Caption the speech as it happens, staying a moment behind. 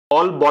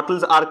All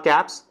bottles are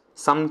caps,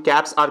 some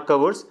caps are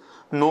covers,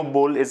 no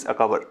bowl is a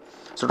cover.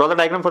 So draw the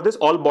diagram for this.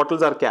 All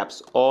bottles are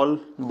caps, all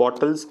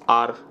bottles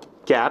are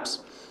caps,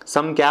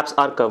 some caps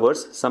are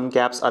covers, some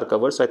caps are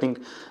covers. So I think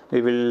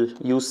we will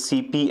use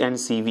CP and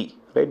CV,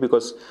 right?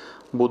 Because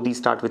both these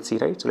start with C,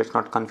 right? So let's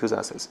not confuse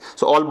ourselves.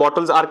 So all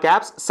bottles are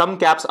caps, some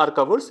caps are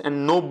covers,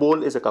 and no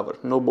bowl is a cover.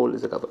 No bowl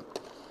is a cover.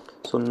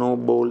 So no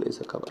bowl is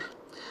a cover.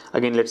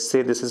 Again, let's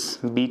say this is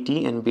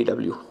BT and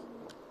BW.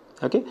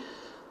 Okay.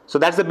 So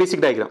that's the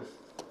basic diagram.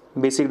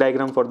 Basic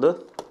diagram for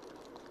the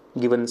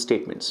given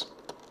statements.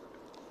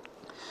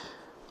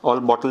 All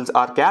bottles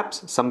are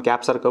caps, some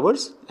caps are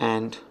covers,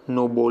 and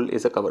no bowl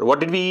is a cover. What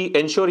did we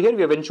ensure here?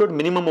 We have ensured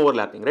minimum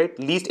overlapping, right?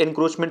 Least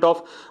encroachment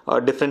of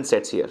different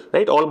sets here,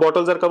 right? All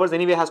bottles are covers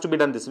anyway has to be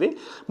done this way.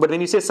 But when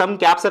you say some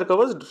caps are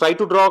covers, try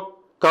to draw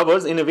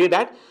covers in a way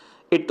that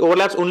it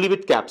overlaps only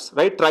with caps,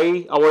 right?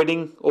 Try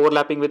avoiding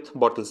overlapping with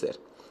bottles there.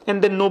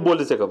 And then no bowl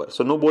is a cover.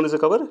 So no bowl is a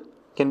cover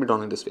can be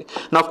drawn in this way.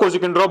 Now, of course, you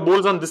can draw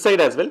bowls on this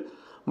side as well.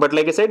 But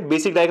like I said,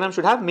 basic diagram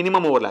should have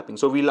minimum overlapping.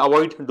 So we'll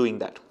avoid doing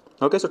that.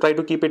 Okay, so try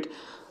to keep it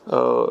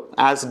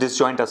as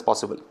disjoint as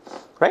possible,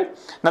 right?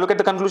 Now look at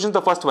the conclusions.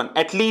 The first one,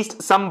 at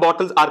least some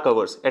bottles are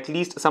covers. At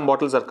least some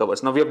bottles are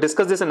covers. Now we have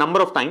discussed this a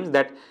number of times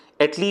that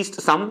at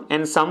least some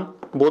and some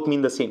both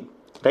mean the same,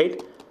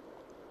 right?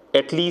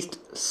 At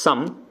least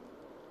some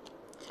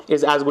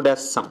is as good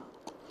as some.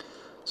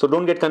 So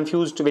don't get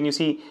confused when you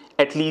see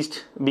at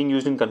least being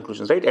used in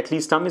conclusions, right? At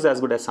least some is as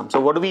good as some.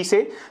 So what do we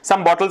say?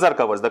 Some bottles are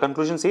covers. The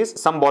conclusion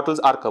says some bottles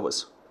are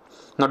covers.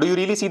 Now, do you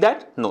really see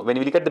that? No. When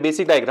we look at the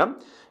basic diagram,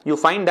 you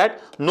find that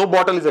no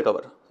bottle is a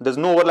cover. There's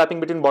no overlapping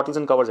between bottles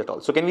and covers at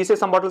all. So, can we say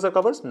some bottles are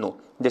covers? No.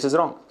 This is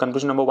wrong.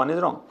 Conclusion number 1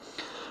 is wrong.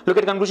 Look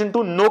at conclusion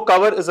 2. No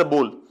cover is a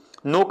bowl.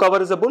 No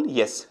cover is a bowl?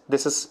 Yes.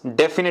 This is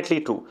definitely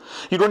true.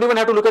 You don't even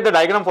have to look at the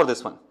diagram for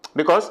this one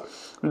because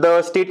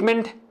the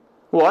statement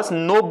was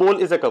no bowl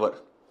is a cover.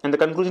 And the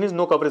conclusion is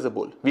no cover is a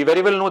bowl. We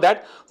very well know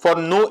that for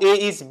no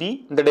A is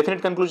B, the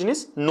definite conclusion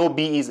is no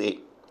B is A.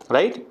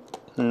 Right?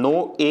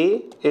 No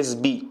A is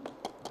B.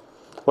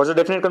 What's the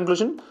definite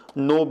conclusion?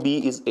 No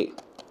B is A.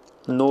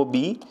 No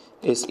B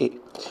is A.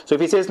 So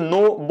if he says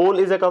no bowl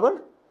is a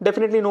cover,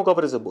 definitely no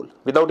cover is a bowl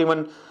without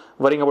even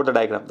worrying about the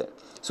diagram there.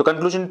 So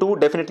conclusion 2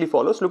 definitely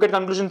follows. Look at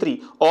conclusion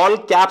 3. All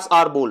caps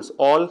are bowls.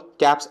 All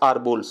caps are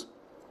bowls.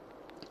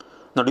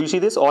 Now do you see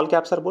this? All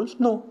caps are bowls?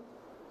 No.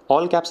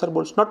 All caps are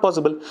bowls. Not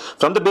possible.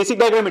 From the basic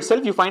diagram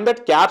itself, you find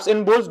that caps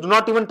and bowls do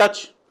not even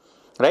touch.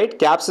 Right?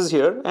 Caps is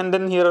here and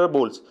then here are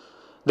bowls.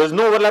 There's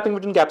no overlapping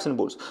between caps and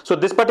bowls. So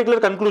this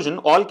particular conclusion,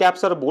 all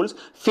caps are bowls,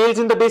 fails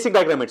in the basic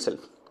diagram itself.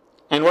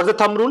 And what's the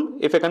thumb rule?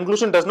 If a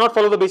conclusion does not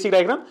follow the basic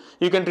diagram,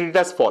 you can treat it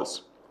as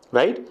false,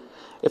 right?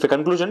 If a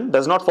conclusion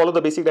does not follow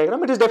the basic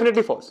diagram, it is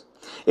definitely false.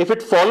 If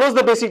it follows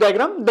the basic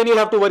diagram, then you'll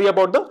have to worry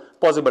about the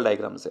possible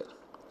diagrams there.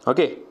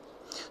 Okay.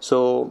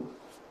 So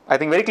I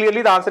think very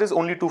clearly the answer is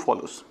only 2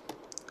 follows.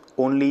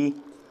 Only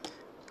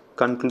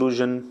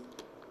conclusion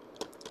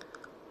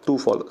 2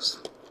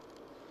 follows.